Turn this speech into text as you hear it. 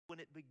when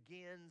it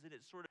begins, and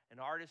it's sort of an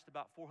artist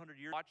about 400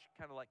 years. Watch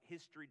kind of like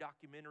history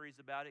documentaries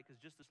about it,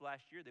 because just this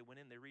last year they went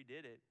in, they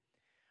redid it.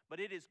 But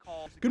it is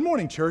called... Good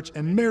morning, church,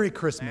 and Merry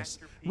Christmas.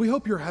 We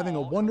hope you're having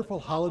a wonderful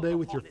holiday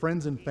with your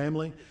friends and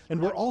family,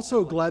 and we're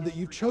also glad that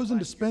you've chosen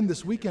to spend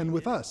this weekend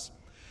with us.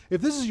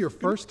 If this is your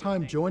first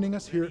time joining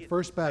us here at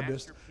First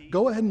Baptist,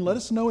 go ahead and let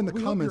us know in the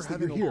comments that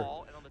you're here.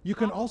 You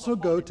can also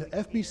go to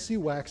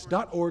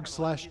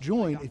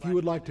fbcwax.org/join if you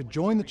would like to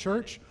join the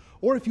church,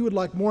 or if you would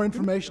like more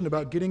information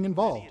about getting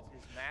involved.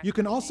 You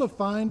can also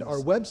find our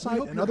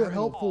website and other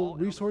helpful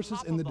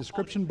resources in the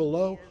description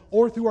below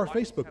or through our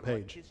Facebook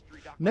page.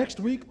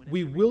 Next week,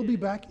 we will be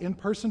back in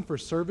person for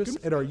service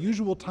at our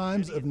usual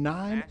times of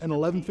 9 and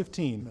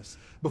 11:15.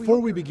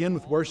 Before we begin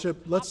with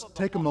worship, let's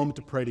take a moment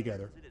to pray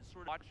together.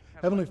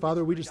 Heavenly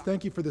Father, we just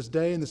thank you for this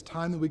day and this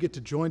time that we get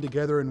to join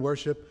together in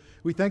worship.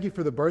 We thank you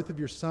for the birth of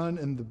your Son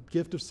and the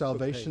gift of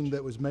salvation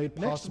that was made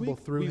possible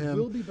through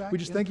him. We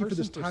just thank you for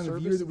this time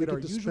of year that we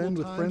get to spend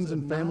with friends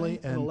and family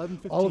and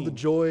all of the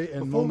joy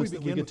and moments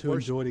that we get to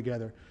enjoy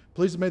together.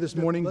 Please may this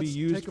morning be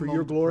used for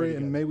your glory,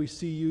 and may we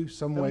see you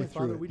some way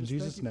through it. In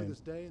Jesus' name,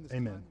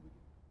 amen.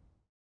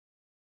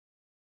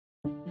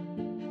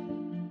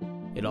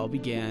 It all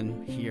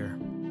began here,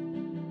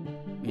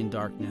 in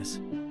darkness,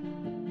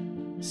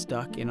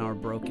 stuck in our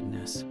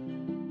brokenness,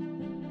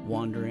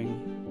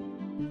 wandering,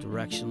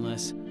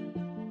 directionless,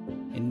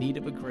 in need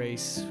of a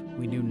grace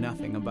we knew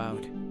nothing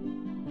about.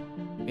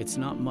 It's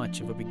not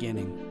much of a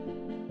beginning,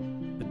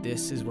 but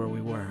this is where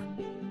we were.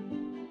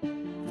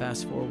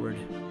 Fast forward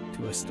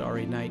to a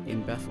starry night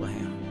in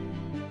Bethlehem.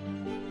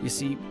 You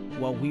see,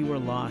 while we were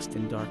lost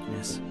in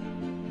darkness,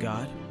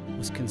 God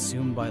was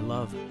consumed by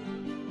love.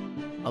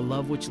 A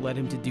love which led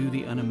him to do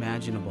the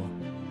unimaginable.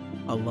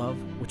 A love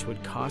which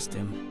would cost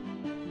him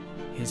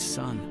his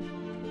Son.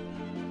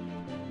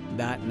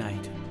 That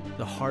night,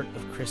 the heart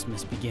of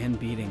Christmas began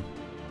beating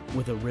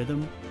with a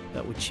rhythm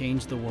that would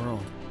change the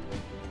world.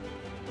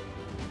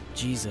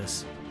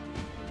 Jesus,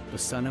 the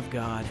Son of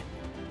God,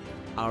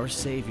 our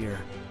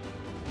Savior,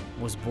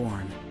 was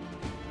born.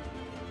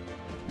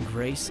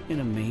 Grace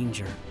in a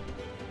manger,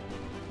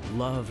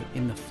 love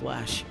in the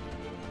flesh.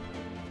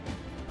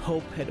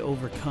 Hope had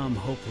overcome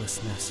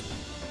hopelessness.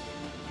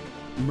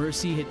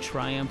 Mercy had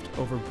triumphed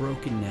over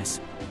brokenness,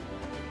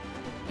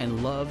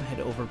 and love had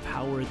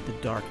overpowered the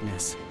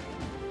darkness.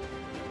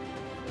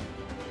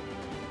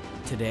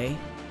 Today,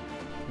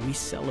 we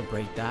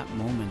celebrate that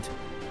moment.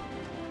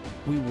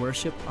 We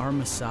worship our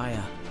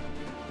Messiah,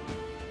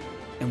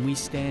 and we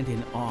stand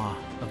in awe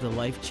of the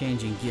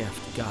life-changing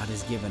gift God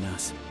has given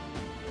us.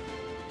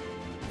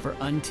 For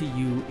unto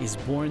you is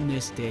born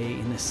this day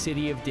in the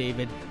city of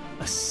David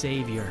a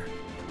Savior,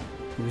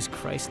 who is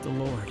Christ the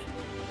Lord,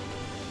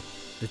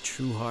 the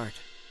true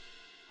heart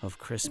of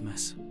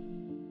Christmas.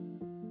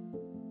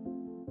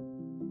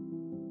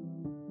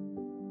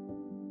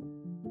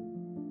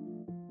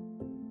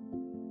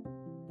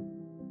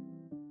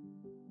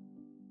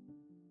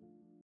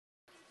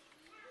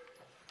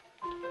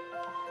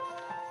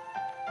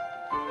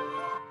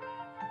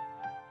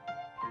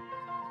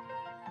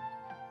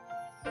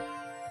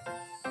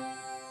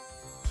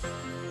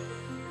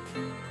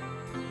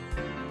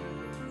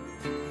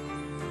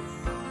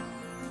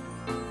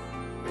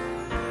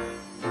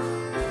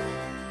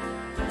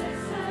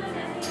 Listen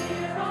and hear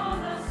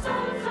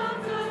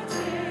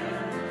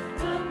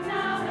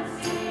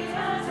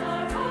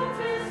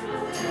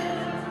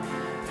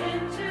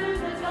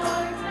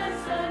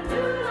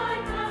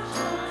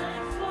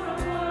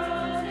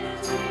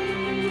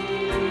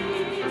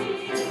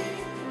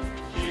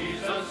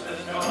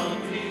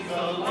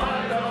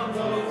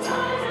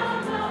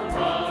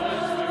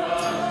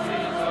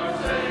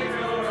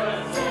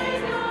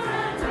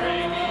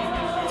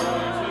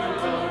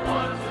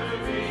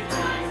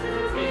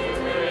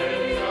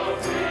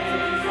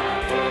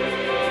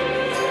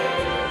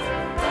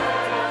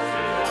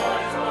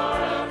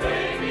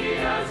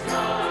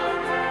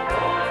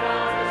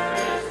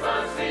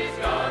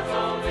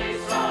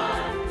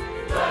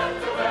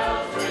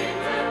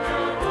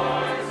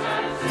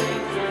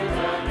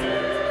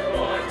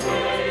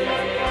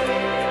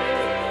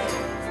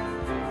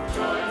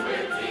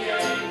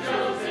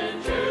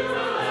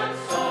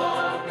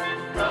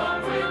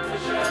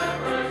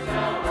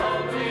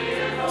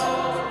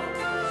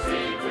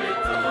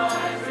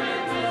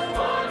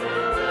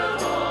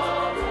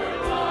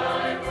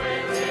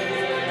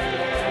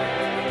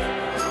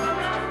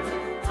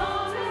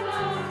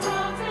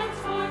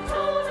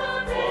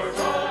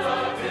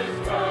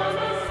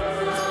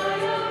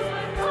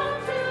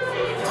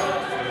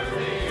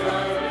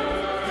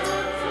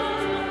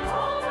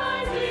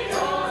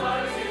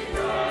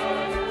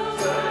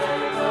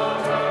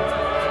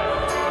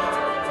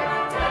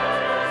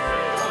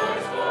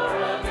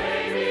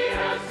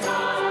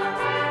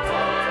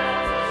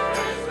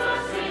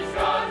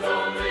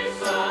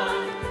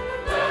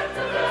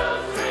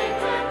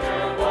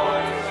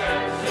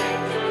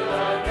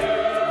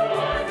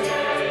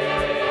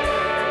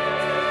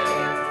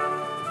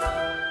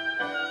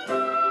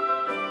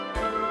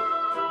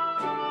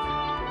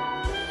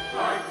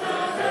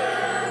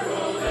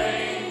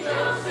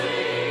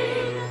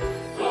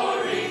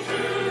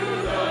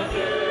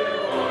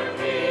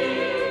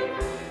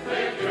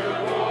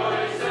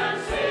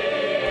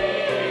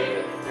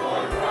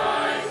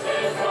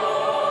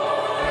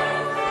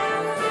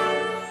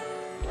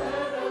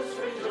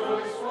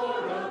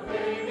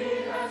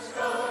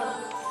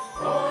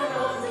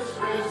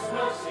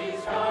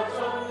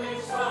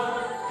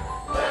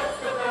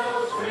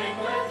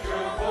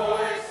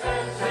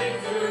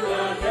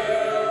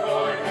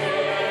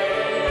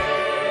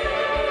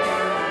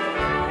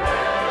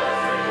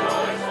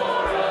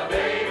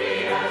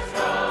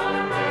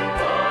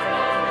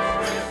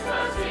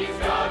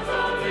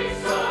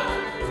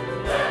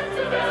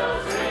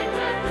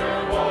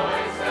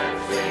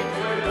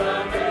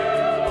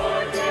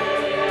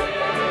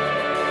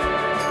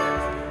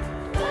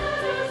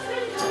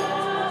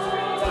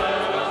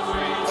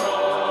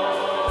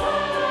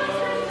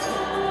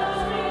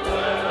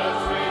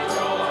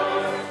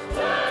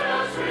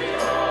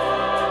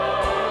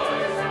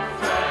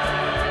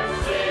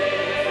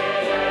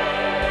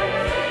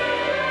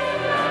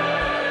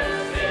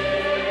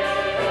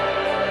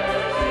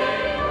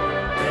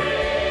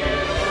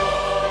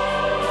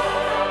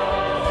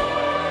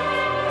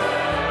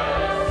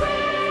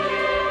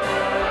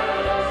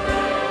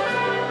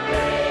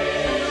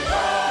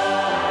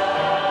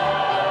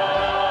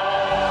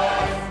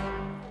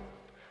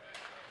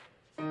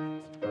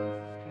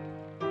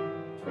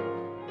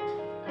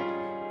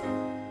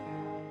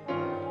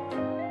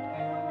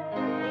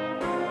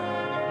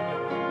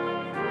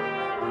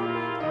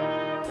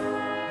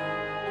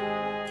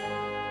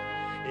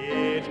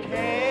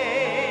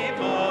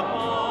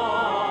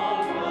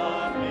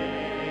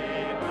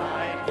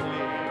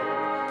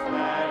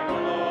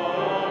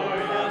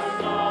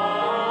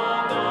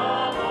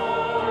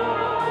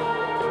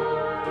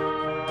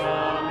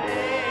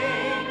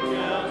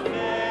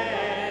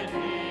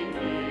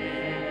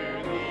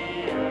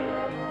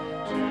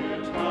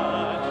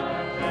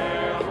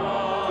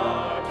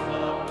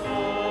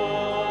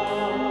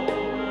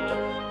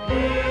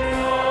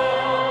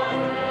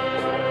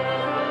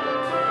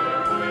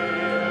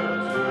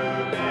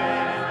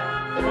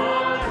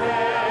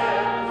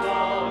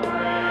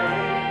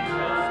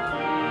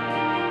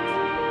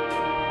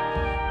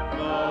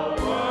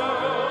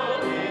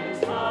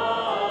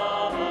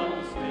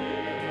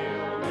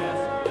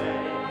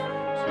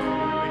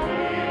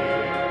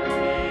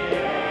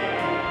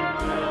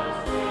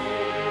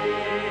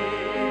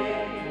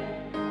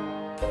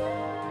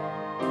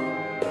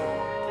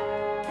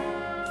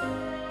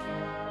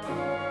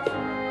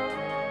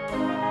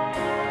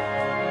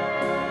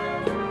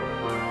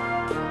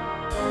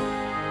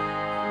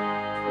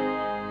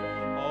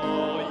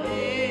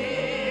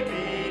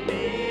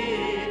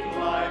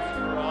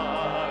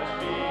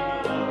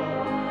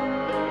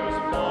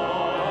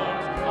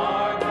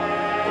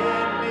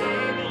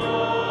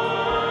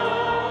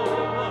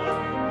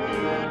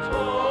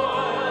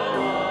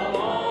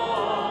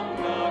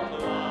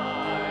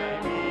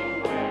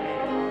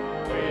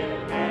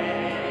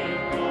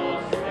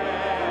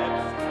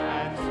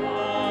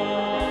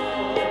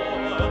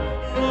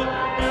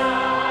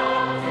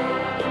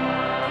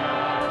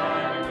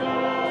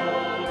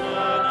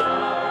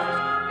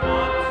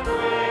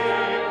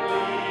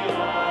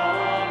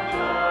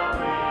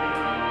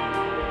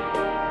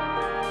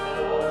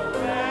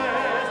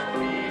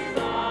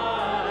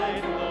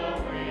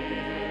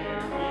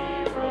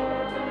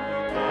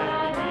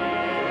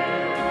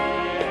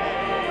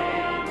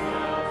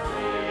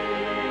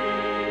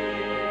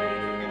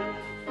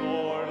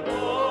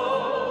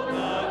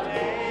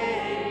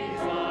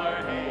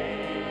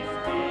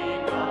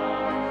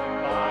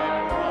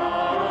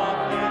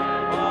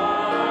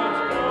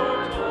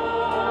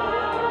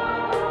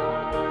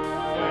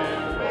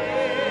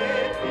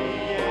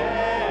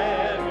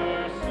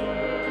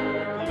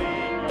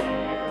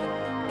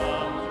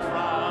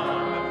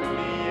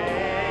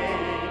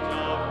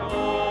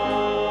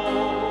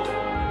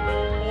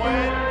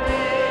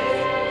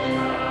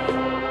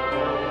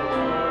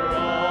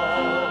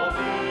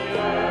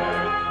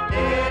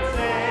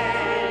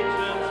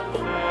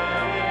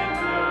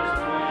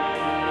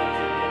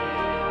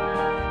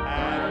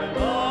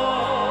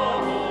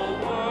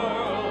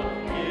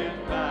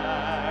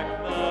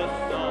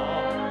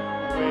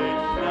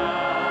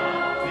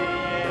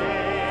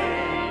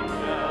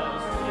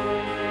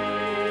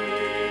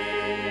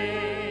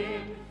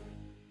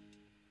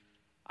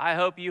I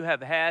hope you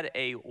have had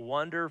a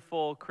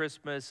wonderful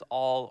Christmas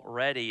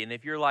already. And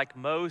if you're like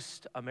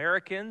most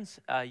Americans,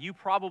 you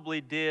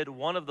probably did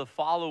one of the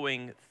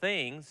following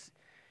things.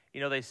 You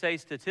know, they say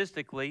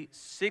statistically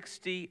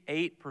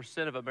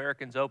 68% of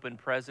Americans open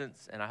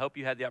presents, and I hope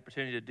you had the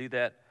opportunity to do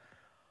that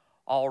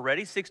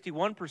already.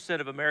 61%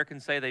 of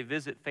Americans say they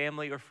visit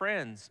family or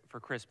friends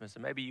for Christmas,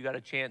 and maybe you got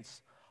a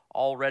chance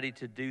already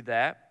to do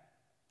that.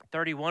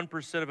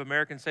 31% of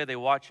Americans say they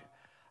watch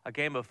a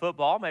game of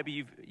football.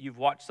 Maybe you've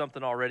watched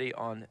something already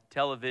on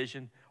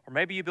television, or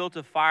maybe you built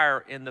a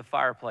fire in the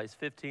fireplace.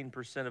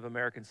 15% of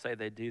Americans say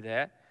they do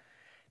that.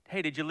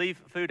 Hey, did you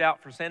leave food out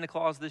for Santa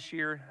Claus this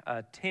year?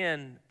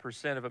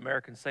 10% of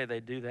Americans say they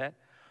do that.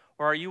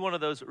 Or are you one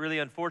of those really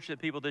unfortunate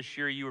people this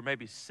year, you were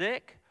maybe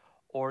sick,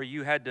 or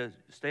you had to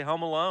stay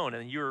home alone,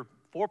 and you're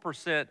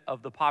 4%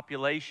 of the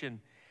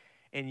population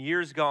in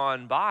years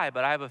gone by,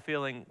 but I have a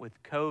feeling with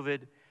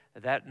COVID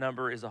that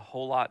number is a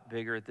whole lot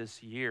bigger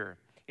this year.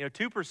 You know,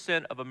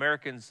 2% of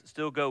Americans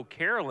still go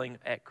caroling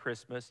at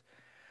Christmas,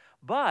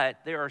 but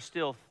there are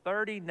still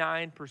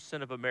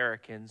 39% of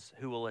Americans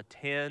who will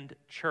attend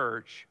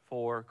church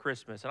for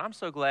Christmas. And I'm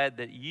so glad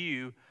that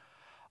you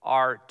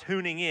are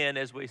tuning in,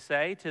 as we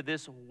say, to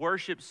this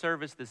worship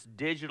service, this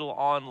digital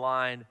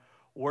online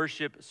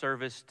worship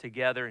service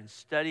together and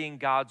studying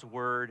God's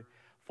Word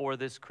for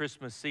this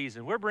Christmas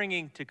season. We're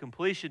bringing to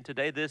completion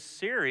today this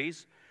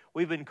series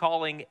we've been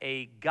calling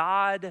a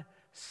God-sized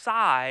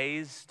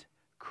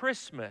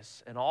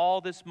Christmas. And all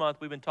this month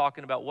we've been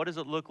talking about what does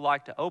it look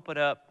like to open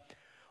up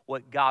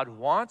what God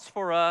wants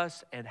for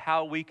us and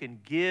how we can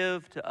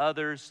give to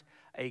others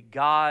a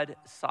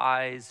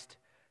God-sized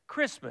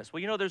Christmas.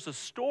 Well, you know, there's a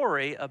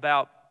story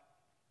about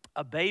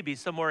a baby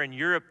somewhere in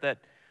Europe that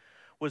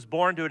was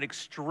born to an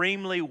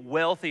extremely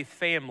wealthy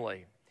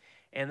family.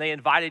 And they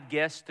invited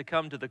guests to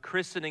come to the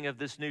christening of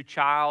this new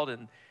child.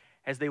 And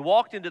as they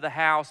walked into the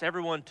house,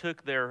 everyone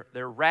took their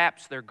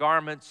wraps, their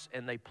garments,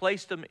 and they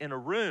placed them in a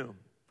room.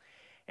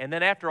 And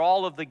then after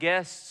all of the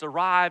guests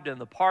arrived and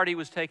the party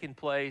was taking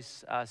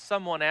place,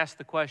 someone asked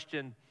the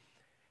question,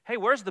 "Hey,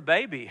 where's the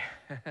baby?"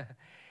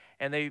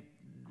 And they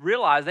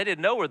realized they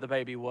didn't know where the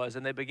baby was,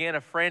 and they began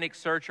a frantic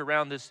search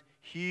around this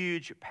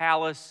huge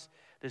palace,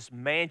 this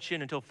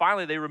mansion, until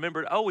finally they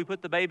remembered, oh, we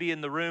put the baby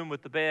in the room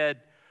with the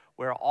bed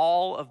where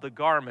all of the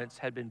garments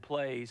had been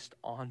placed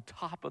on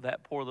top of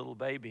that poor little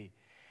baby.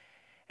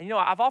 And you know,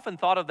 I've often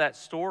thought of that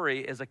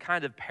story as a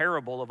kind of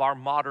parable of our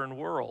modern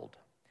world.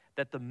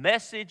 That the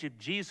message of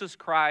Jesus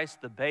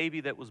Christ, the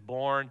baby that was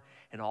born,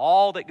 and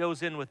all that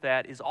goes in with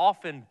that is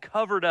often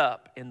covered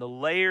up in the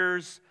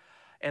layers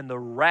and the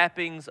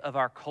wrappings of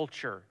our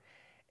culture.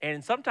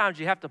 And sometimes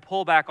you have to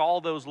pull back all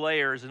those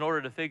layers in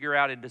order to figure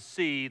out and to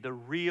see the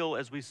real,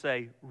 as we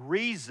say,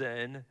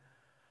 reason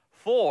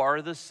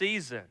for the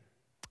season.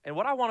 And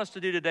what I want us to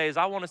do today is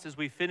I want us, as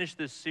we finish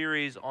this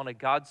series on a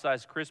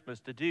God-sized Christmas,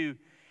 to do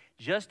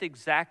just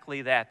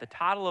exactly that. The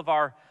title of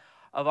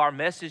our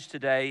message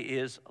today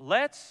is,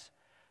 Let's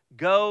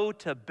Go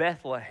to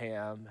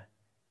Bethlehem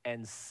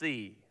and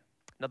See.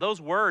 Now those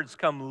words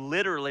come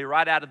literally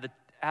right out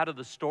of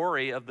the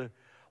story of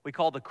we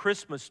call the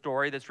Christmas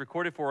story that's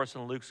recorded for us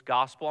in Luke's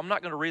gospel. I'm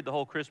not going to read the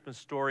whole Christmas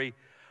story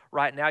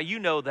right now. You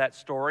know that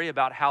story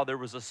about how there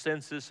was a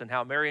census and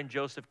how Mary and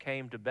Joseph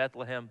came to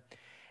Bethlehem,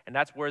 and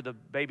that's where the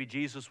baby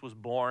Jesus was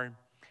born,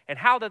 and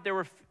how that there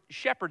were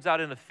shepherds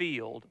out in the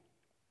field,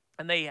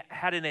 and they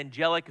had an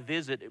angelic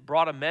visit. It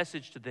brought a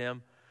message to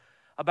them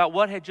about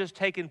what had just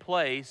taken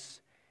place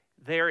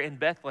there in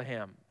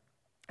Bethlehem.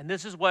 And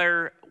this is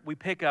where we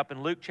pick up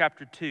in Luke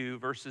chapter 2,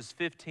 verses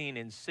 15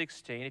 and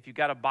 16. If you've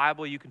got a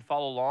Bible, you can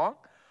follow along.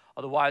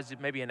 Otherwise,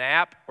 it may be an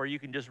app, or you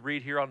can just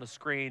read here on the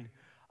screen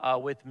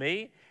with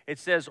me. It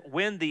says,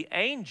 when the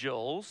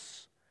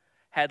angels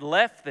had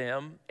left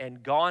them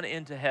and gone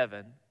into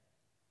heaven,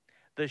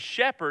 the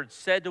shepherds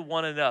said to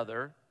one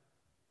another,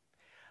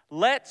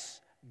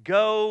 let's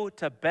go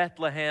to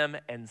Bethlehem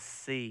and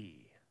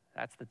see.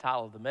 That's the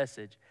title of the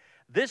message.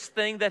 This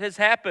thing that has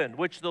happened,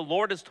 which the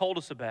Lord has told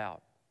us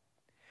about.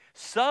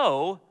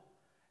 So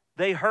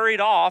they hurried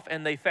off,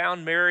 and they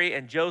found Mary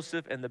and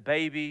Joseph and the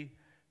baby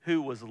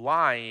who was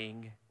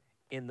lying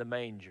in the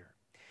manger.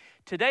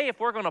 Today,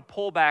 if we're going to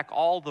pull back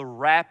all the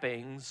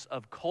wrappings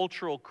of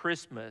cultural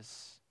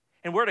Christmas,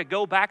 and we're to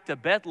go back to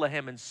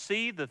Bethlehem and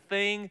see the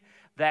thing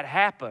that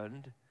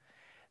happened,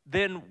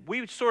 then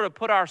we sort of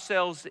put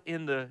ourselves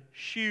in the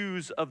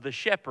shoes of the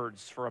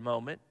shepherds for a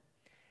moment,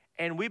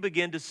 and we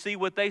begin to see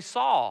what they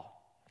saw.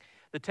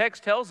 The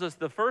text tells us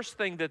the first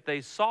thing that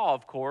they saw,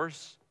 of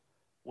course,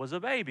 was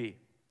a baby.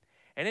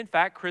 And in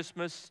fact,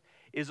 Christmas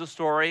is a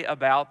story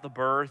about the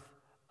birth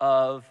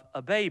of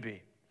a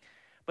baby.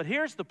 But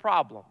here's the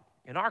problem.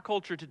 In our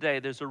culture today,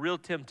 there's a real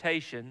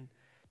temptation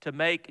to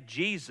make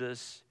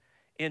Jesus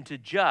into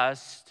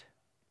just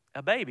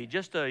a baby,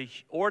 just an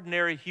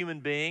ordinary human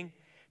being,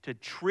 to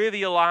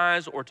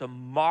trivialize or to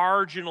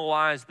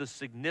marginalize the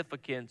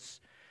significance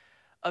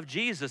of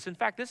Jesus. In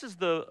fact, this is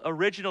the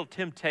original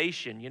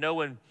temptation. You know,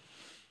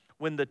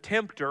 when the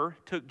tempter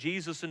took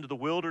Jesus into the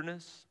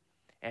wilderness,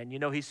 and, you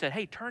know, he said,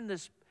 hey, turn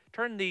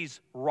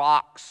these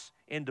rocks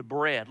into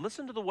bread.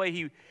 Listen to the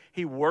way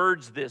he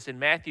words this in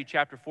Matthew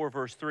chapter 4,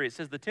 verse 3. It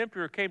says, the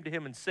tempter came to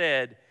him and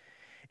said,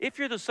 if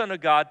you're the Son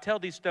of God, tell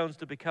these stones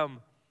to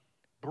become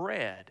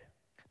bread.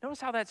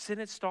 Notice how that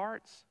sentence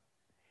starts.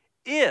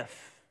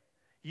 If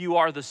you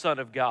are the Son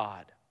of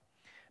God.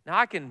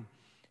 Now,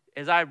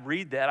 as I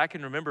read that, I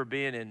can remember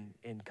being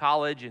in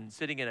college and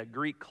sitting in a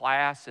Greek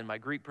class, and my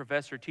Greek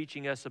professor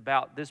teaching us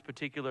about this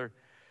particular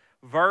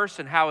verse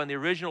and how in the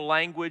original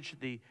language,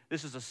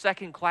 this is a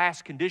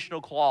second-class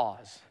conditional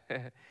clause.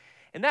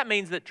 And that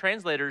means that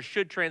translators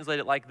should translate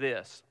it like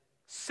this.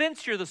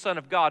 Since you're the Son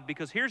of God,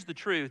 because here's the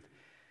truth,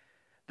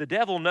 the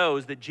devil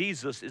knows that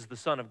Jesus is the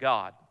Son of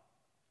God.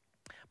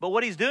 But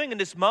what he's doing in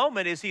this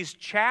moment is he's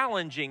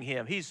challenging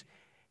him. He's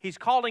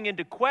calling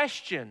into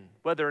question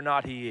whether or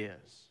not he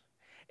is.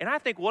 And I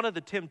think one of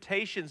the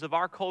temptations of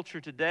our culture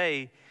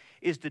today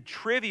is to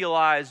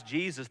trivialize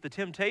Jesus. The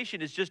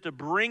temptation is just to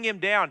bring him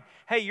down.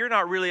 Hey, you're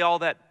not really all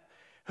that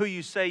who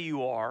you say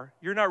you are.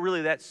 You're not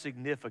really that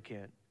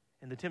significant.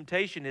 And the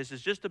temptation is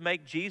just to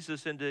make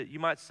Jesus into,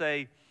 you might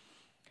say,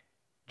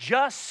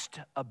 just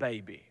a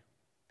baby.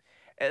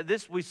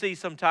 This we see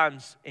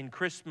sometimes in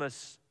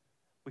Christmas.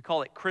 We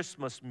call it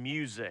Christmas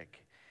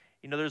music.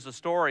 You know, there's a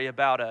story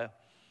about a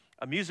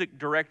music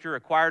director, a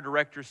choir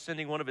director,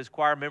 sending one of his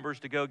choir members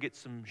to go get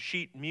some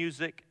sheet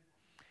music,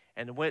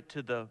 and went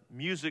to the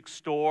music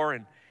store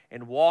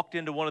and walked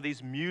into one of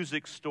these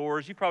music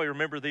stores. You probably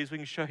remember these. We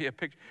can show you a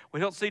picture. We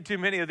don't see too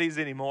many of these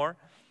anymore.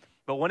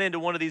 But went into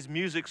one of these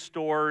music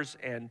stores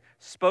and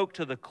spoke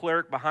to the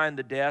clerk behind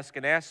the desk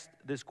and asked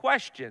this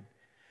question: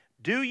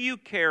 do you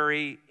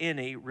carry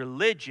any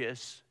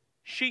religious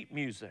sheet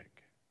music?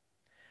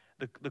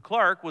 The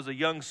clerk was a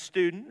young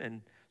student,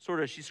 and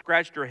she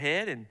scratched her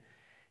head and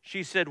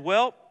she said,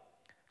 well,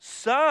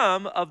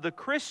 some of the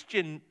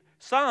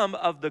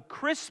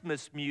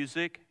Christmas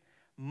music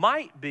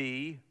might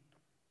be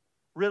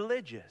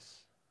religious.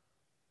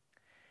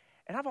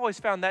 And I've always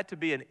found that to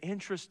be an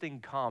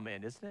interesting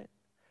comment, isn't it?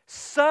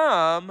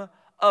 Some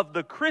of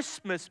the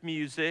Christmas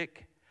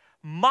music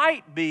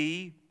might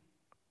be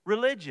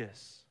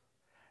religious.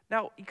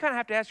 Now, you kind of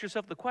have to ask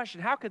yourself the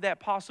question, how could that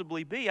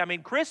possibly be? I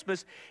mean,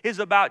 Christmas is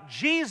about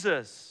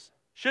Jesus.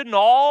 Shouldn't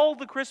all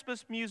the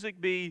Christmas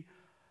music be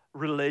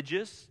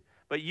religious?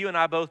 But you and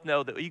I both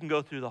know that you can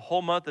go through the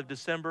whole month of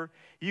December.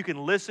 You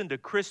can listen to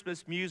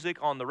Christmas music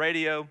on the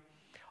radio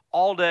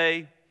all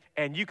day,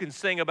 and you can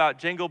sing about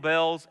jingle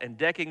bells and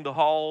decking the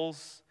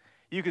halls.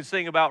 You can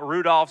sing about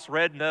Rudolph's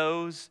red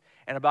nose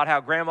and about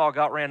how grandma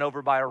got ran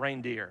over by a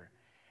reindeer.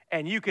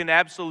 And you can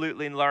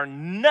absolutely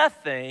learn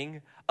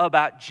nothing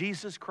about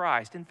Jesus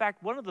Christ. In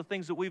fact, one of the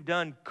things that we've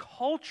done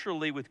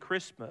culturally with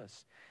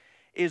Christmas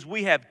is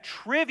we have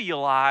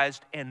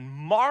trivialized and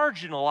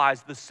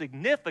marginalized the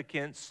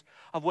significance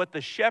of what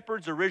the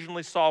shepherds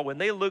originally saw. When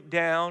they looked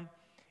down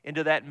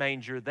into that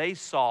manger, they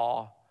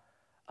saw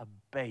a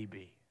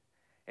baby,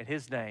 and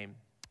his name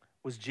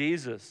was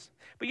Jesus.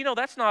 But you know,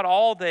 that's not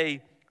all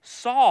they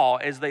saw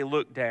as they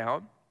looked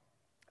down.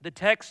 The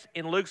text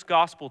in Luke's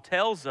gospel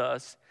tells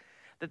us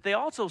that they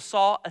also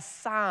saw a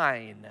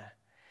sign.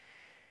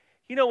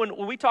 You know,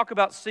 when we talk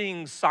about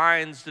seeing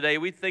signs today,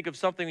 we think of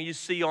something you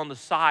see on the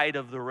side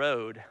of the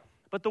road.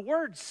 But the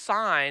word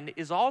sign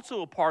is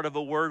also a part of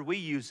a word we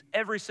use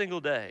every single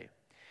day.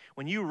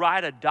 When you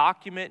write a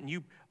document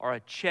or a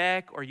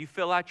check or you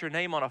fill out your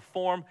name on a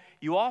form,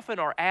 you often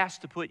are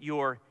asked to put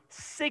your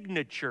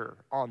signature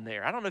on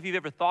there. I don't know if you've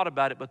ever thought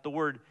about it, but the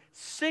word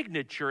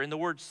signature and the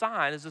word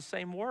sign is the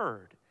same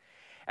word.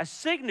 A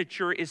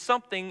signature is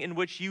something in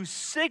which you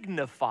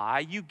signify,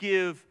 you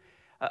give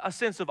a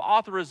sense of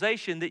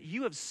authorization that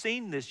you have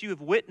seen this, you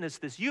have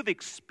witnessed this, you've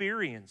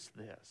experienced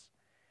this.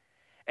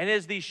 And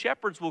as these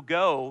shepherds will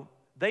go,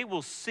 they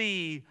will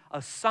see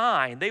a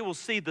sign. They will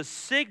see the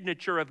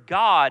signature of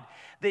God,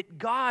 that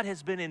God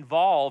has been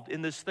involved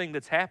in this thing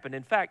that's happened.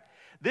 In fact,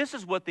 this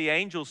is what the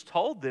angels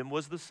told them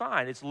was the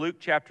sign. It's Luke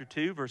chapter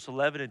 2, verse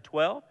 11 and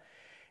 12.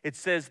 It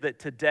says that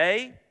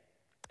today,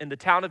 in the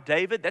town of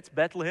David, that's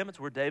Bethlehem, it's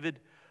where David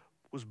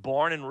was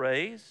born and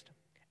raised,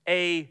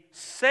 a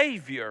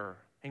Savior,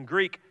 in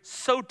Greek,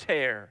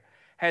 soter,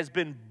 has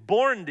been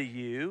born to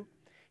you.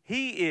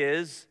 He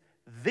is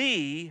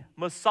the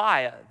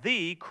Messiah,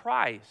 the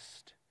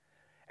Christ,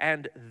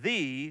 and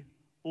the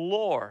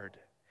Lord.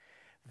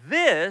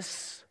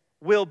 This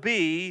will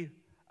be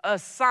a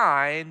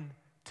sign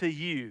to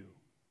you.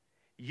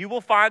 You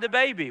will find a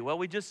baby. Well,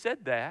 we just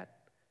said that.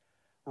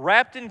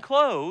 Wrapped in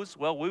clothes.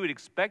 Well, we would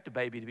expect a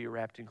baby to be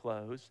wrapped in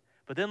clothes.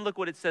 But then look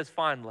what it says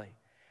finally.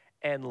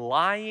 And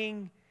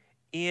lying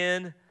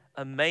in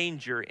a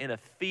manger, in a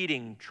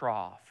feeding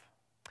trough.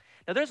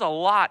 Now, there's a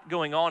lot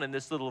going on in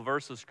this little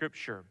verse of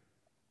Scripture.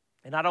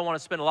 And I don't want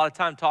to spend a lot of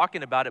time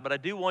talking about it, but I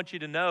do want you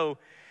to know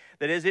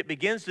that as it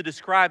begins to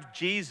describe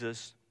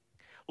Jesus,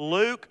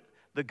 Luke,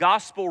 the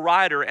gospel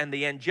writer, and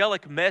the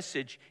angelic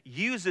message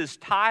uses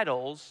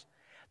titles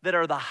that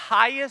are the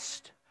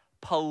highest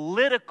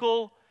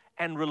political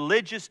and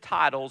religious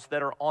titles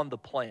that are on the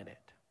planet.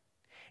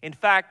 In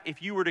fact,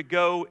 if you were to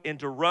go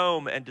into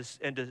Rome and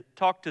to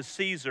talk to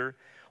Caesar,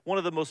 one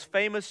of the most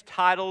famous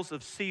titles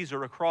of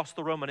Caesar across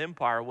the Roman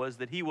Empire was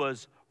that he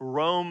was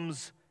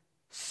Rome's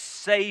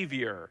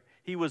Savior.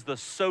 He was the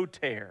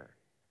soter.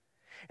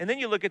 And then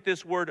you look at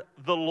this word,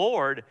 the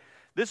Lord.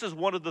 This is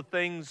one of the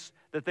things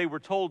that they were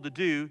told to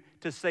do,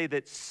 to say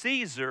that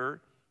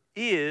Caesar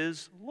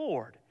is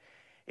Lord.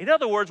 In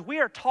other words, we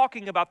are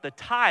talking about the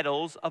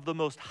titles of the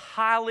most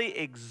highly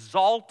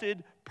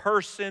exalted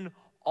person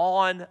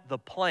on the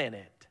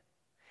planet.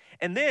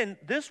 And then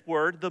this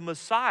word, the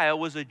Messiah,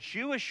 was a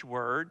Jewish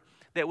word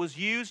that was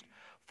used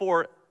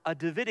for a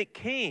Davidic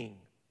king,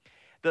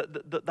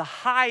 the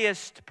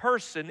highest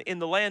person in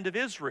the land of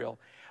Israel.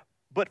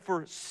 But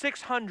for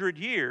 600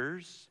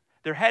 years,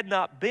 there had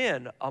not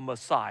been a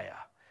Messiah.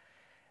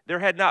 There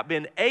had not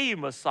been a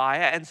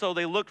Messiah, and so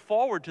they looked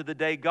forward to the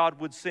day God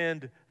would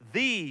send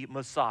the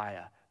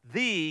Messiah,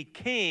 the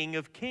King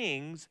of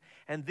Kings,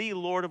 and the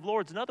Lord of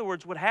Lords. In other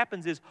words, what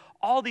happens is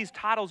all these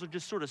titles are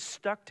just sort of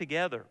stuck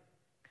together.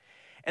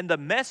 And the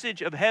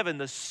message of heaven,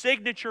 the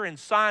signature and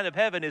sign of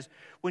heaven is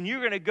when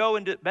you're going to go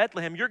into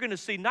Bethlehem, you're going to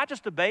see not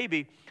just a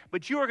baby,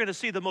 but you are going to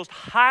see the most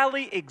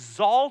highly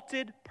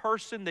exalted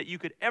person that you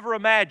could ever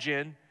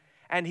imagine,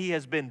 and he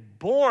has been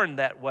born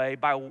that way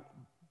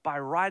by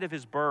right of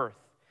his birth.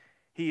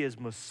 He is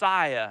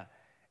Messiah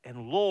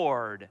and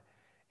Lord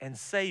and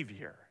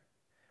Savior.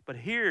 But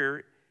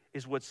here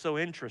is what's so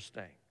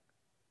interesting.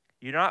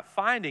 You're not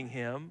finding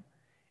him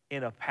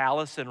in a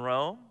palace in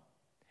Rome.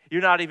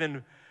 You're not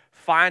even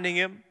finding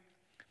him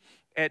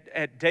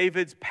at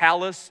David's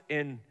palace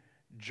in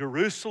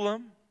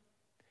Jerusalem.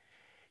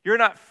 You're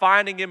not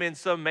finding him in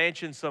some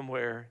mansion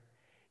somewhere.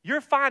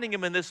 You're finding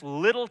him in this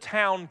little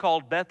town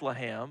called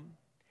Bethlehem,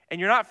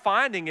 and you're not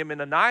finding him in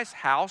a nice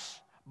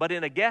house, but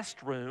in a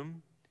guest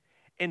room.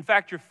 In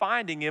fact, you're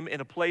finding him in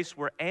a place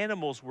where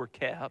animals were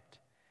kept.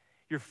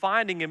 You're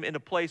finding him in a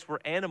place where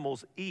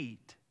animals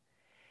eat.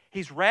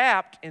 He's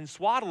wrapped in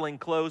swaddling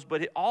clothes,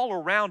 but all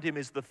around him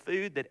is the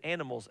food that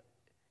animals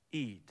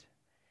eat.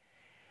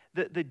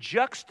 The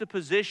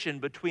juxtaposition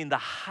between the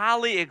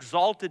highly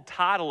exalted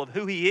title of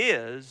who he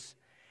is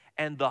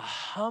and the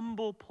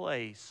humble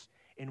place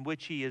in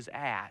which he is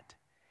at,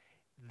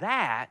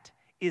 that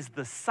is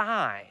the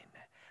sign.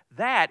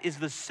 That is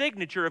the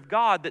signature of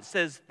God that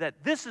says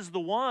that this is the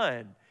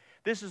one.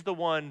 This is the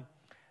one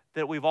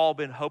that we've all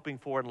been hoping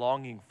for and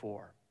longing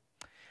for.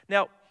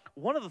 Now,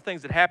 one of the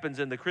things that happens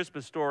in the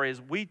Christmas story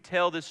is we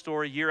tell this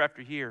story year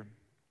after year.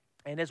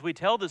 And as we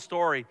tell this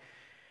story,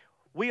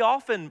 we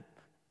often,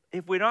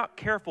 if we're not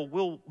careful,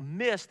 we'll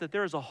miss that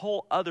there is a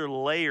whole other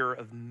layer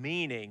of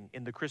meaning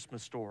in the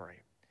Christmas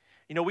story.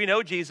 You know, we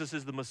know Jesus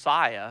is the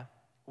Messiah.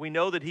 We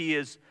know that he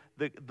is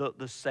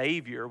the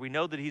Savior. We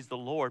know that he's the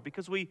Lord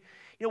because we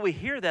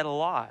hear that a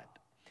lot.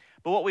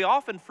 But what we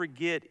often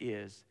forget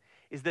is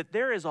that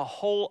there is a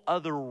whole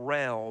other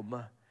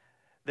realm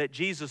that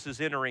Jesus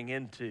is entering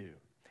into.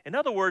 In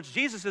other words,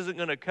 Jesus isn't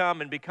going to come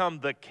and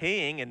become the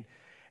king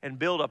and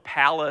build a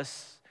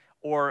palace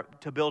or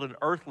to build an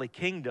earthly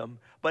kingdom,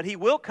 but he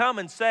will come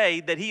and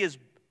say that he is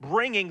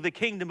bringing the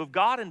kingdom of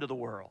God into the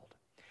world.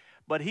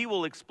 But he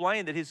will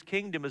explain that his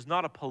kingdom is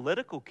not a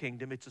political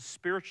kingdom, it's a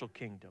spiritual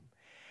kingdom.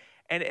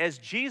 And as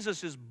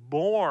Jesus is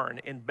born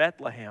in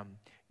Bethlehem,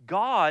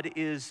 God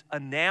is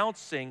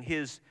announcing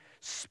his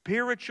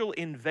spiritual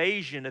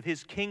invasion of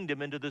his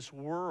kingdom into this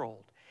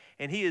world.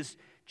 And he is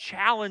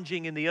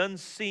challenging in the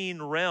unseen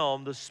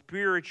realm the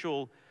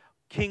spiritual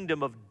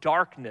kingdom of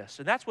darkness.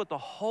 And that's what the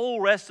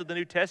whole rest of the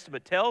New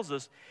Testament tells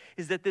us,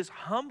 is that this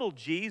humble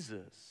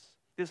Jesus,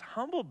 this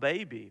humble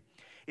baby,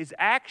 is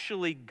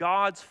actually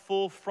God's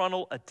full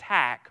frontal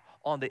attack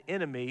on the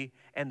enemy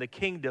and the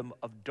kingdom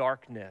of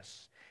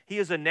darkness. He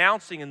is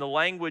announcing in the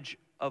language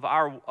of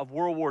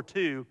World War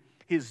II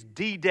his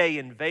D-Day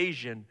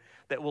invasion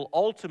that will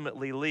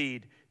ultimately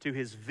lead to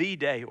his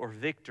V-Day or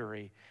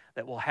victory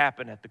that will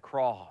happen at the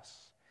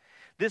cross.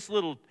 This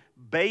little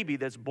baby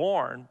that's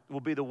born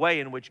will be the way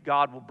in which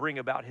God will bring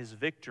about his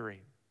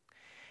victory.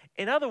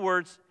 In other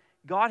words,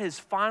 God has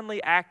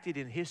finally acted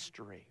in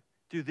history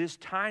through this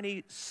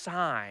tiny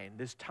sign,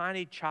 this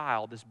tiny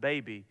child, this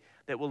baby,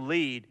 that will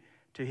lead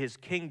to his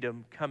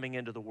kingdom coming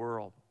into the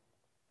world.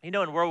 You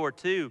know, in World War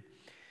II,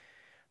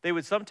 they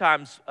would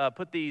sometimes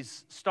put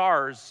these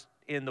stars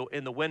in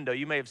the window.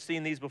 You may have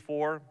seen these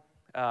before.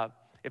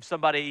 If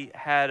somebody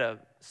had a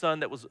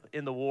son that was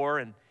in the war,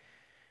 and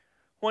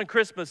one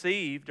Christmas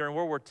Eve during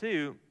World War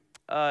II,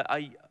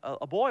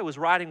 a boy was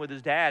riding with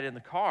his dad in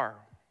the car,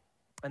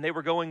 and they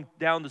were going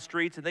down the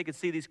streets, and they could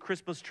see these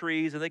Christmas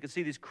trees, and they could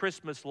see these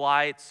Christmas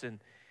lights, and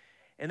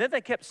then they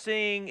kept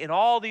seeing in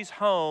all these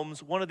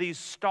homes one of these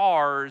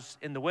stars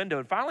in the window.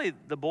 And finally,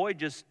 the boy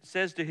just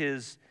says to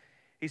his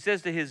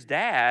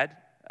dad,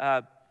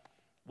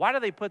 why do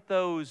they put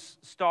those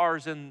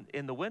stars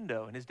in the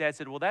window? And his dad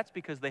said, well, that's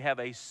because they have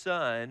a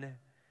son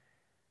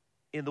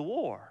in the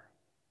war.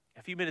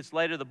 A few minutes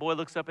later, the boy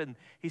looks up and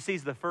he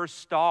sees the first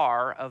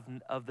star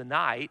of the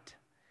night.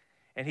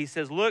 And he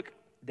says, look,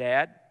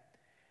 Dad,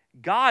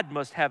 God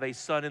must have a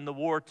son in the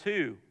war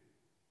too.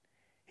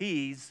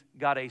 He's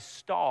got a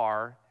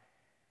star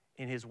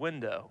in his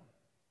window.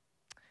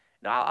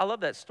 Now, I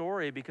love that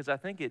story because I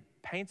think it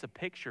paints a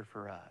picture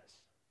for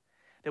us.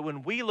 That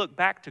when we look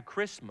back to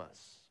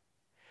Christmas,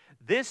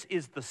 this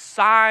is the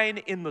sign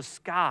in the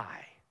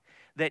sky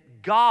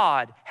that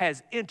God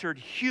has entered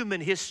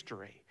human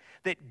history,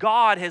 that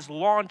God has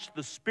launched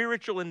the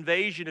spiritual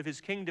invasion of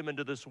his kingdom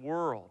into this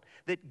world,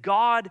 that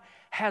God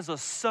has a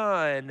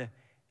son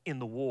in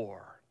the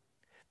war.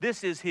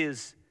 This is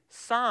his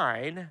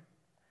sign.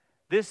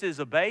 This is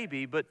a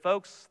baby, but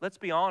folks, let's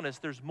be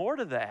honest, there's more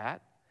to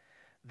that.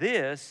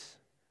 This,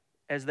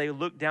 as they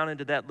look down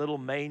into that little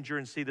manger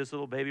and see this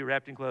little baby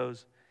wrapped in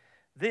clothes,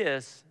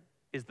 this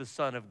is the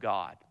Son of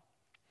God.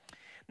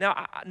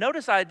 Now,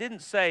 notice I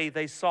didn't say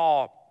they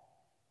saw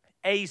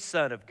a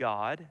Son of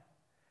God.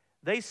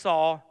 They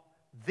saw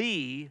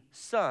the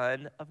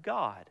Son of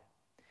God.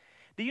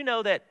 Do you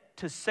know that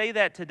to say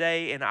that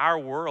today in our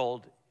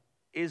world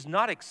is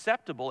not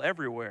acceptable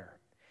everywhere?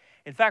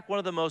 In fact, one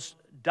of the most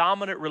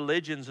dominant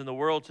religions in the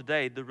world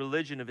today, the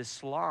religion of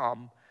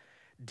Islam,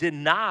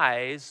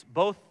 denies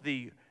both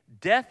the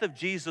death of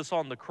Jesus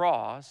on the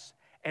cross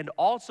and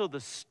also the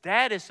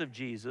status of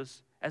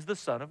Jesus as the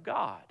Son of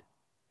God.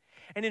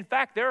 And in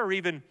fact, there are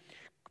even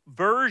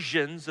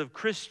versions of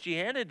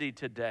Christianity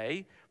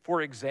today,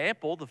 for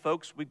example, the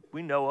folks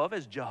we know of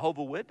as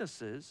Jehovah's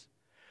Witnesses,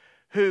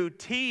 who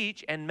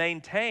teach and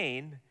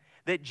maintain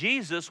that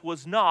Jesus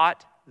was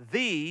not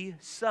the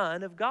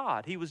Son of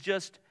God. He was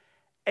just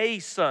a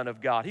Son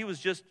of God. He was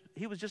just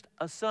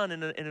a son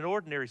in an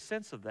ordinary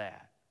sense of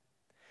that.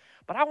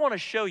 But I want to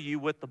show you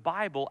what the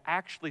Bible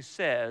actually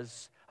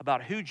says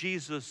about who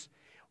Jesus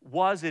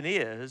was and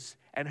is,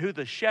 and who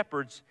the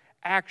shepherds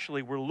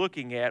actually were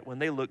looking at when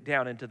they looked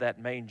down into that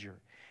manger.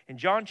 In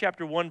John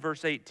chapter 1,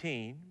 verse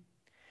 18,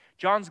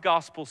 John's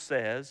gospel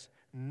says,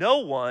 no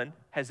one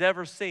has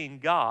ever seen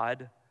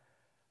God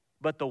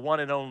but the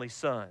one and only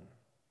Son,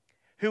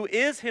 who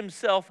is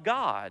himself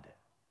God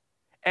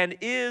and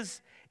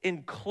is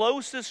in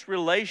closest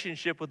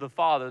relationship with the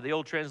Father. The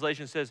old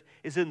translation says,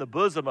 is in the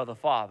bosom of the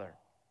Father,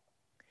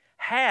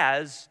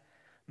 has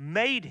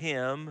made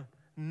him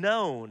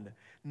known.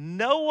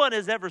 No one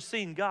has ever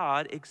seen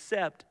God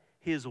except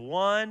his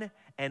one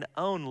and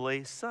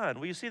only Son.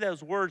 Well, you see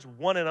those words,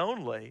 one and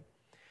only.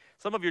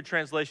 Some of your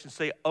translations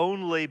say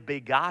only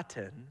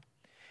begotten.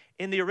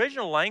 In the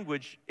original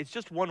language, it's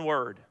just one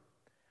word,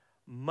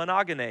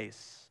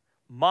 monogenes.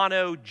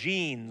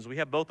 Monogenes. We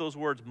have both those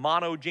words,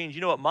 monogenes.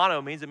 You know what mono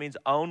means? It means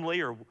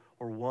only or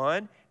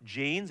one.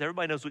 Genes,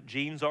 everybody knows what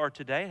genes are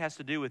today. It has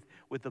to do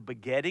with the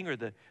begetting or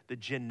the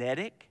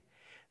genetic.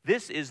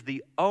 This is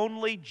the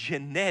only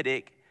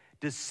genetic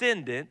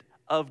descendant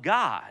of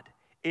God.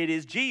 It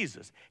is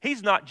Jesus.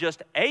 He's not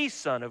just a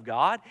Son of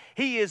God.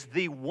 He is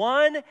the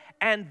one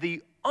and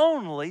the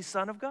only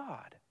Son of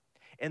God.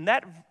 And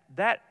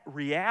that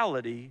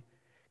reality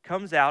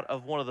comes out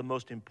of one of the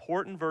most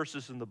important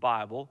verses in the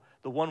Bible,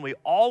 the one we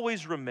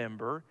always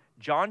remember,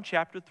 John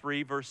chapter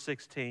 3, verse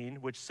 16,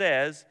 which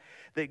says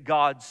that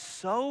God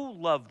so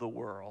loved the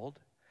world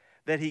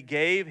that he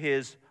gave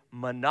his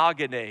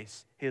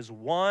monogenes, his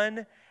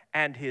one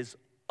and his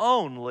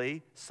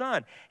only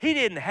Son. He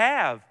didn't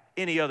have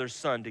any other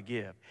son to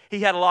give. He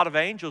had a lot of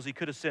angels, he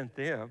could have sent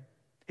them.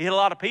 He had a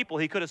lot of people,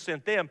 he could have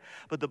sent them.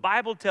 But the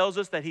Bible tells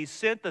us that he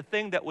sent the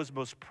thing that was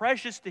most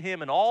precious to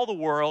him in all the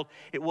world.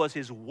 It was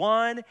his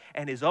one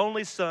and his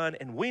only Son.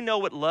 And we know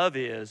what love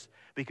is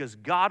because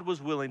God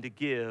was willing to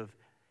give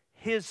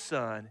his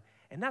Son.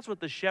 And that's what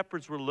the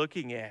shepherds were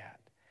looking at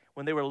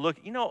when they were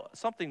looking. You know,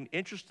 something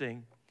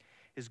interesting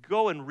is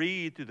go and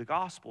read through the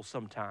gospel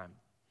sometime.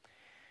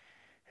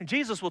 And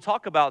Jesus will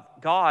talk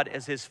about God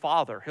as his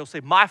Father. He'll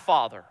say, my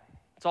Father.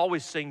 It's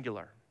always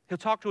singular. He'll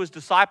talk to his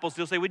disciples.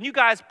 He'll say, when you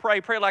guys pray,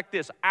 pray like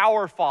this,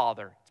 our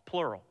Father. It's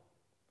plural.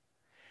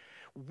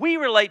 We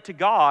relate to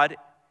God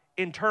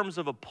in terms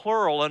of a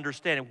plural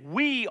understanding.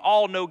 We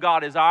all know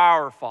God as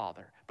our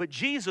Father. But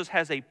Jesus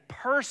has a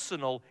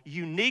personal,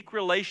 unique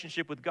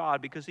relationship with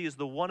God because he is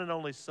the one and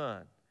only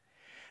Son.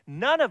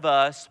 None of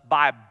us,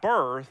 by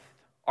birth,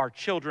 are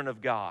children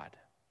of God.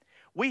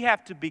 We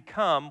have to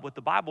become what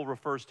the Bible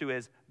refers to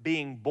as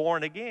being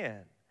born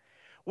again.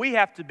 We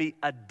have to be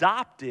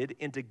adopted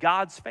into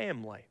God's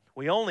family.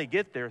 We only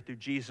get there through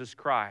Jesus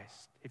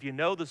Christ. If you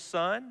know the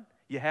Son,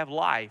 you have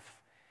life.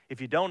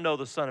 If you don't know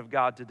the Son of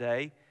God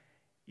today,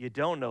 you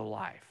don't know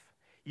life.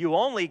 You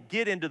only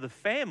get into the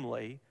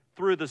family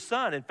through the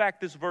Son. In fact,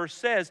 this verse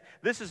says,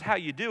 this is how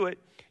you do it.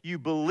 You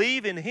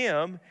believe in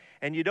him,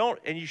 and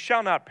you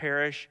shall not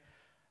perish,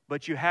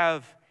 but you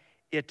have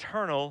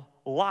eternal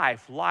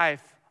life,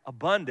 life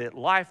abundant,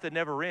 life that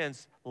never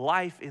ends,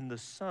 life in the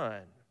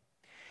Son.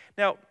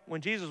 Now,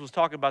 when Jesus was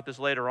talking about this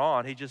later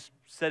on, he just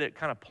said it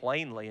kind of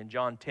plainly in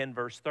John 10,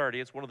 verse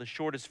 30. It's one of the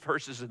shortest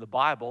verses in the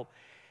Bible.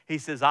 He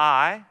says,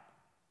 I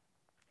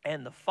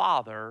and the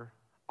Father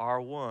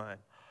are one.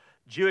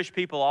 Jewish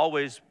people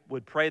always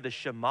would pray the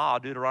Shema,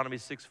 Deuteronomy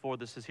 6:4,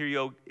 that says, hear you,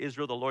 O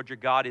Israel, the Lord your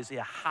God is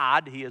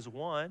Echad, he is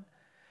one.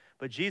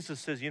 But Jesus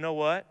says, you know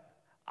what?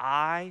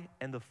 I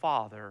and the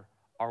Father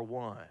are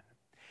one.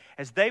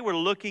 As they were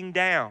looking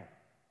down,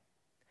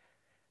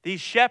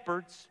 these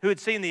shepherds who had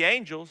seen the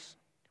angels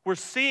were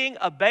seeing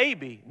a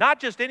baby, not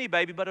just any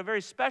baby, but a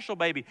very special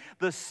baby,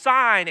 the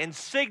sign and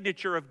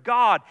signature of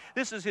God.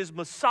 This is his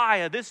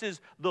Messiah. This is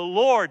the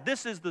Lord.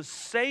 This is the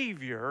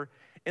Savior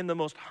in the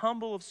most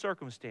humble of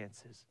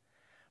circumstances.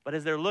 But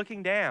as they're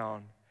looking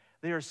down,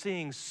 they are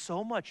seeing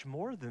so much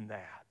more than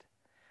that.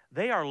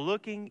 They are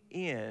looking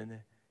in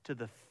to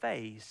the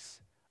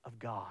face of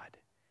God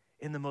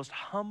in the most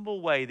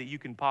humble way that you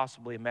can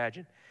possibly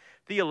imagine.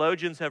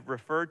 Theologians have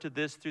referred to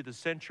this through the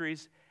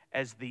centuries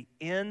as the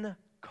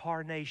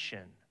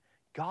incarnation.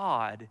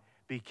 God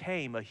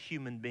became a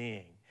human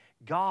being.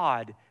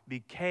 God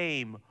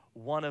became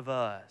one of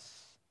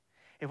us.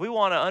 If we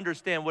want to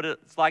understand what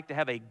it's like to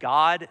have a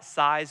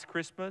God-sized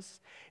Christmas,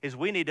 is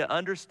we need to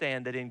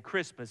understand that in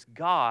Christmas,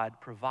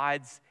 God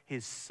provides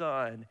his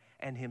Son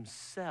and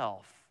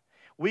himself.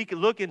 We can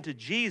look into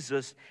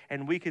Jesus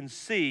and we can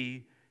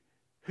see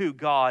who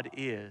God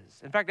is.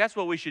 In fact, that's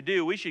what we should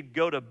do. We should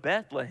go to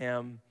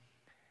Bethlehem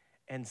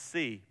and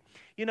see.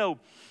 You know,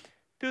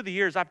 through the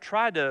years, I've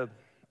tried to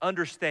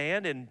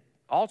understand and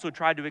also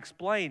tried to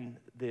explain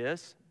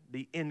this,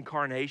 the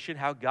incarnation,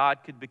 how God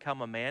could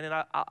become a man.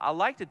 And I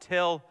like to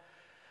tell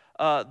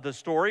the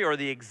story, or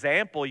the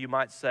example, you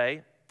might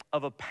say,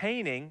 of a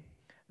painting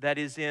that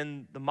is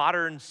in the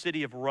modern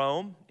city of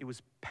Rome. It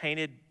was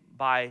painted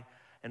by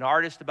an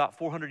artist about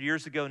 400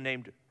 years ago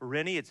named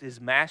Reni. It's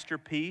his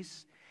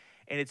masterpiece.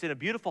 And it's in a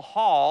beautiful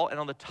hall, and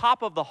on the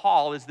top of the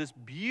hall is this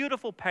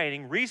beautiful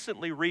painting,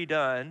 recently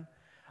redone.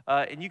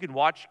 And you can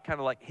watch kind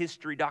of like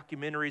history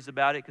documentaries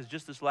about it, because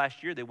just this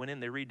last year they went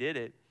in, they redid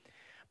it.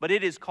 But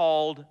it is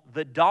called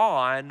The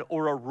Dawn,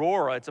 or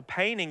Aurora. It's a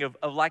painting of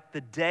like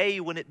the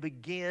day when it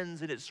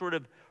begins, and it's sort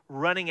of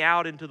running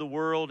out into the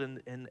world, and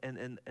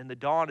the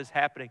dawn is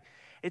happening.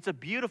 It's a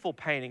beautiful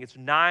painting. It's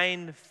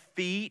 9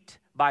 feet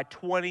by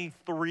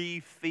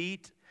 23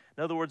 feet.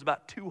 In other words,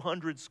 about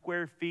 200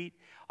 square feet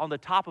on the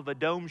top of a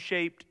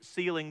dome-shaped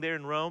ceiling there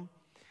in Rome.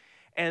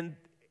 And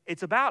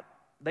it's about,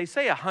 they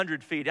say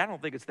 100 feet. I don't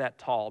think it's that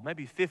tall,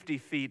 maybe 50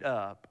 feet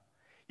up.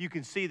 You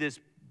can see this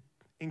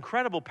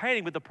incredible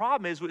painting, but the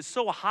problem is it's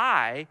so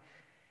high,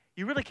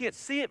 you really can't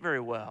see it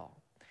very well.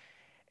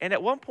 And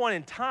at one point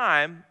in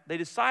time, they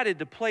decided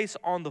to place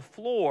on the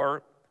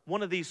floor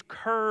one of these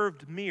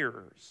curved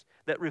mirrors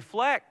that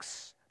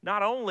reflects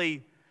not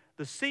only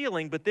the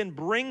ceiling, but then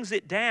brings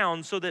it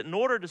down so that in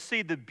order to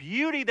see the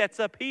beauty that's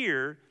up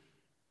here,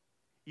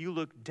 you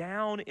look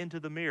down into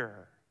the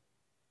mirror.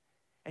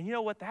 And you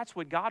know what? That's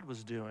what God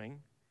was doing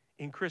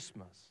in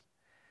Christmas.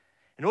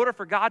 In order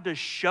for God to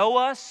show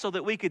us so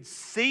that we could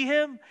see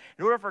Him,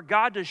 in order for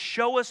God to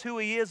show us who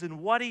He is and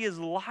what He is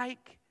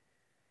like,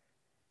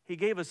 He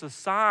gave us a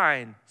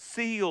signed,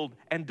 sealed,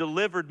 and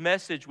delivered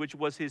message, which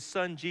was His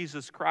Son,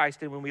 Jesus Christ.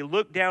 And when we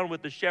look down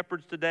with the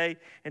shepherds today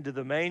into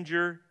the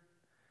manger,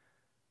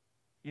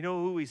 you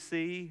know who we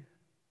see?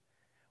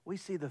 We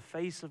see the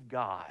face of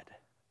God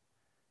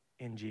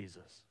in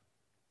Jesus.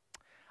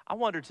 I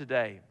wonder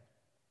today,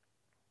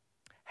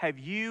 have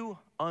you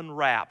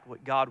unwrapped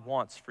what God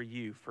wants for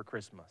you for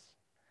Christmas?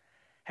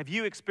 Have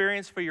you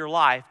experienced for your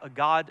life a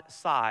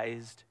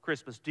God-sized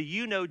Christmas? Do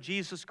you know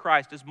Jesus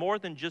Christ is more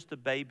than just a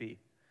baby?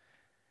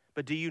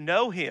 But do you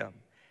know Him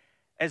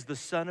as the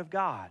Son of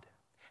God?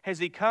 Has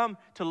He come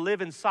to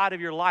live inside of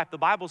your life? The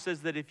Bible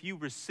says that if you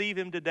receive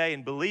Him today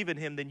and believe in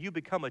Him, then you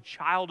become a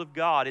child of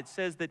God. It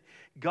says that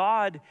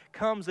God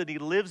comes and He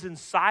lives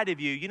inside of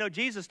you. You know,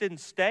 Jesus didn't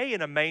stay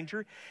in a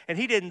manger, and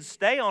He didn't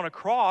stay on a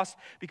cross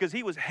because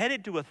He was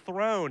headed to a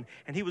throne,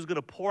 and He was going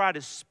to pour out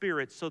His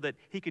Spirit so that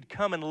He could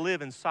come and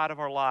live inside of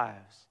our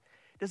lives.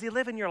 Does He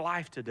live in your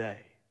life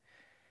today?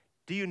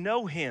 Do you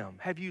know Him?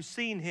 Have you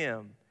seen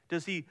Him?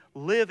 Does He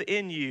live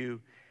in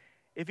you?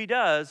 If He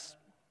does,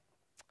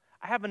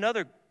 I have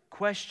another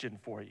question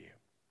for you.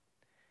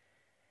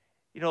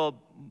 You know,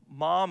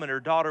 mom and her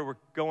daughter were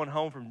going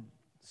home from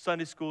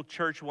Sunday school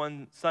church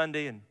one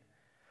Sunday, and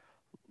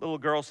the little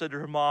girl said to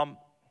her mom,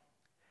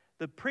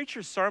 "The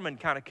preacher's sermon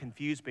kind of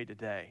confused me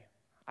today."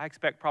 I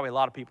expect probably a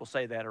lot of people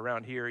say that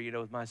around here, you know,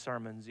 with my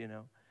sermons, you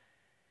know.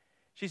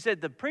 She said,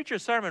 "The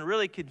preacher's sermon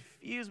really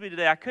confused me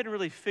today. I couldn't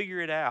really figure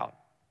it out."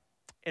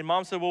 And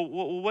mom said, "Well,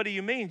 what do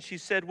you mean?" She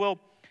said,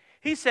 "Well,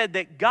 he said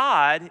that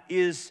God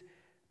is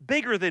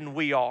bigger than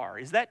we are.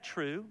 Is that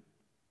true?"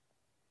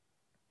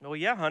 "Well,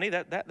 yeah, honey,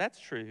 that's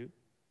true.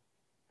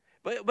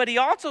 But he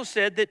also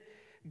said that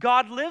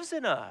God lives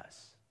in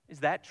us.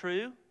 Is that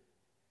true?"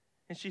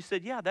 And she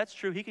said, "Yeah, that's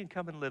true. He can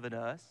come and live in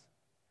us."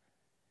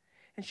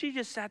 And she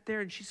just sat there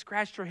and she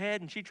scratched her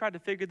head and she tried to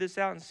figure this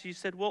out. And she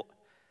said, "Well,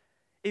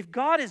 if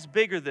God is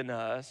bigger than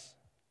us,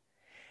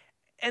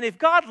 and if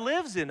God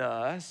lives in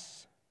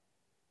us,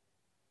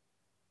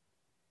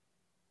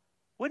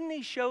 wouldn't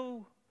He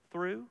show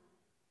through?"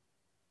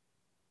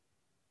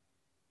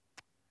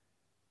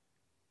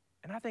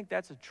 And I think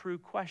that's a true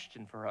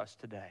question for us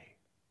today.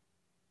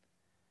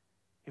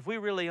 If we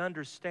really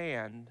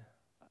understand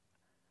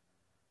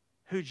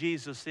who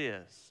Jesus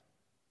is,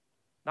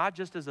 not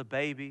just as a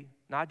baby,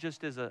 not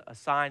just as a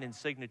sign and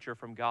signature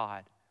from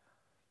God,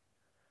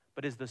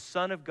 but as the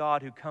Son of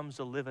God who comes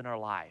to live in our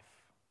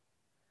life,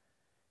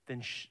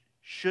 then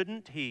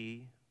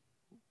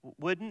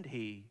wouldn't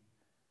He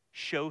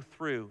show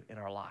through in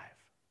our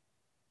life?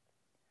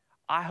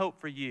 I hope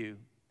for you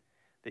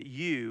that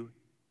you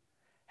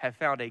have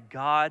found a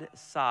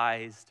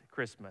God-sized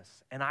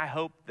Christmas. And I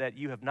hope that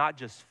you have not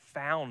just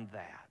found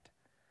that,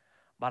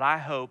 but I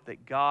hope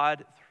that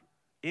God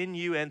in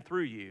you and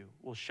through you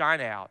will shine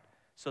out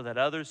so that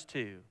others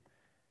too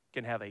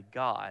can have a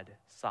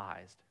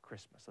God-sized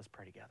Christmas. Let's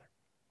pray together.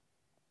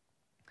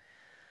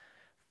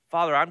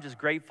 Father, I'm just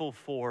grateful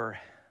for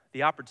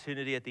the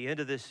opportunity at the end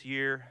of this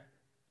year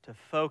to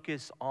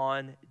focus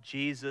on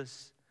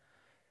Jesus.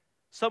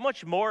 So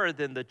much more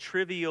than the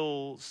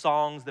trivial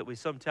songs that we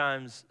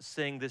sometimes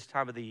sing this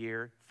time of the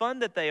year. Fun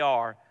that they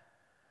are,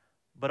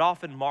 but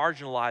often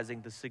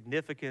marginalizing the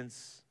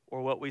significance,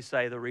 or what we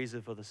say, the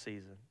reason for the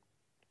season.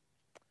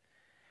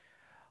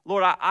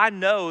 Lord, I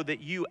know that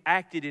You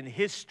acted in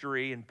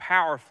history and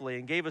powerfully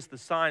and gave us the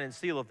sign and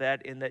seal of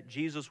that, in that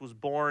Jesus was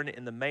born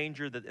in the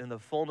manger, that in the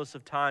fullness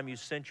of time You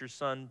sent Your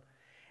Son,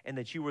 and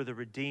that You were the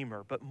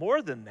Redeemer. But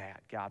more than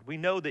that, God, we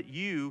know that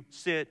You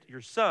sent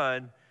Your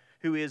Son,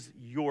 who is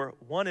Your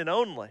one and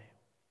only.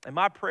 And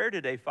my prayer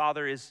today,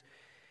 Father, is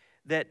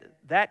that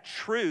that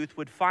truth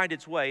would find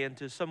its way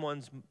into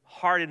someone's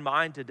heart and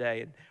mind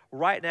today. And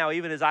right now,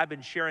 even as I've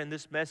been sharing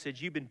this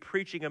message, You've been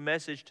preaching a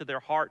message to their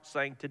heart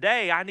saying,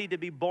 today I need to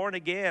be born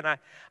again.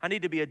 I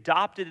need to be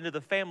adopted into the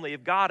family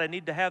of God. I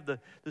need to have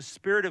the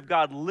Spirit of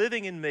God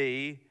living in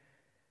me,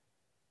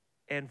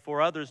 and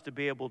for others to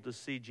be able to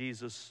see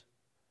Jesus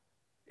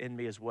in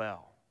me as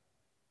well.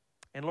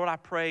 And Lord, I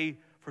pray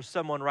for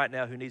someone right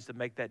now who needs to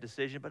make that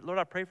decision. But Lord,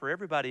 I pray for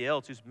everybody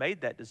else who's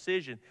made that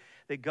decision,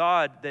 that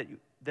God, that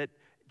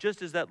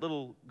just as that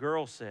little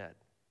girl said,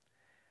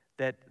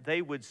 that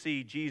they would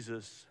see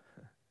Jesus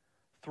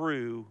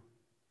through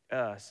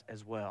us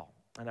as well.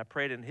 And I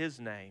pray it in His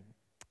name.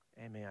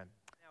 Amen.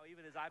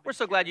 We're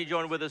so glad you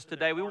joined with us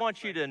today. We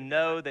want you to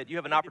know that you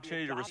have an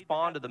opportunity to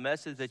respond to the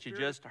message that you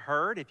just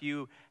heard. If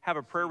you have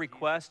a prayer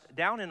request,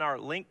 down in our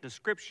link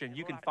description,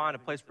 you can find a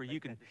place where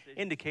you can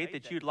indicate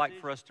that you'd like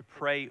for us to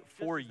pray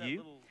for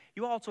you.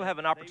 You also have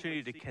an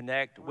opportunity to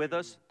connect with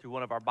us through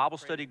one of our Bible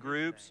study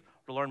groups,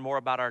 to learn more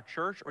about our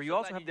church, or you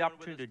also have the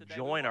opportunity to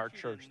join our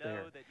church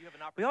there.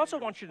 We also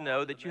want you to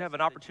know that you have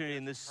an opportunity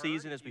in this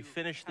season, as we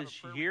finish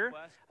this year,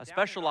 a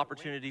special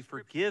opportunity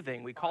for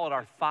giving. We call it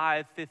our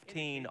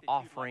 5:15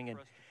 offering,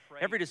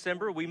 Every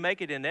December, we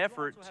make it an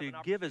effort to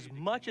give as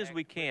much as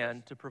we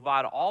can to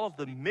provide all of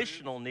the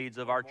missional needs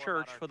of our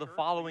church for the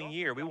following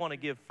year. We want to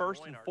give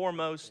first and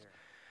foremost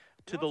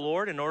to the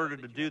Lord in order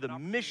to do the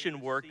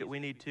mission work that we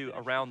need to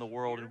around the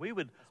world. And we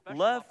would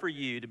love for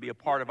you to be a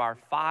part of our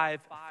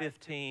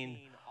 515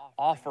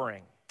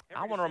 offering.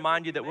 I want to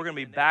remind you that we're going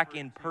to be back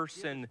in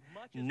person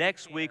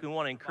next week. We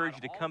want to encourage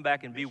you to come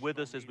back and be with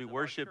us as we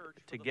worship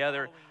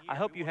together. I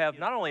hope you have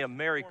not only a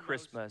Merry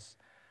Christmas,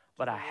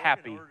 but a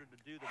happy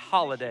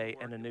holiday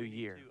and a new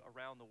year.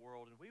 Around the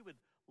world. And we would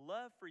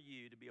love for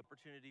you to be an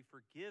opportunity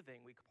for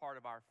giving. We call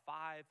it our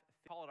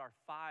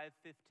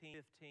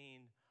 515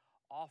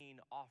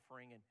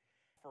 offering and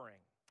offering.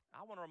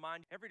 I want to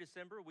remind you, every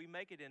December we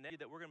make it in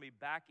that we're going to be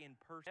back in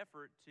person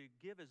effort to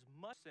give as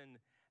much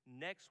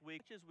next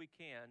week as we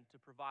can to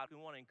provide. We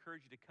want to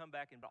encourage you to come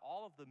back and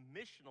all of the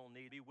missional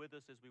need be with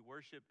us as we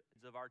worship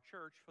of our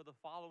church for the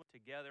following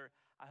together.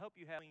 I hope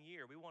you have a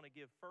year. We want to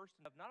give first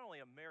and not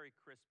only a Merry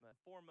Christmas,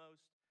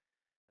 foremost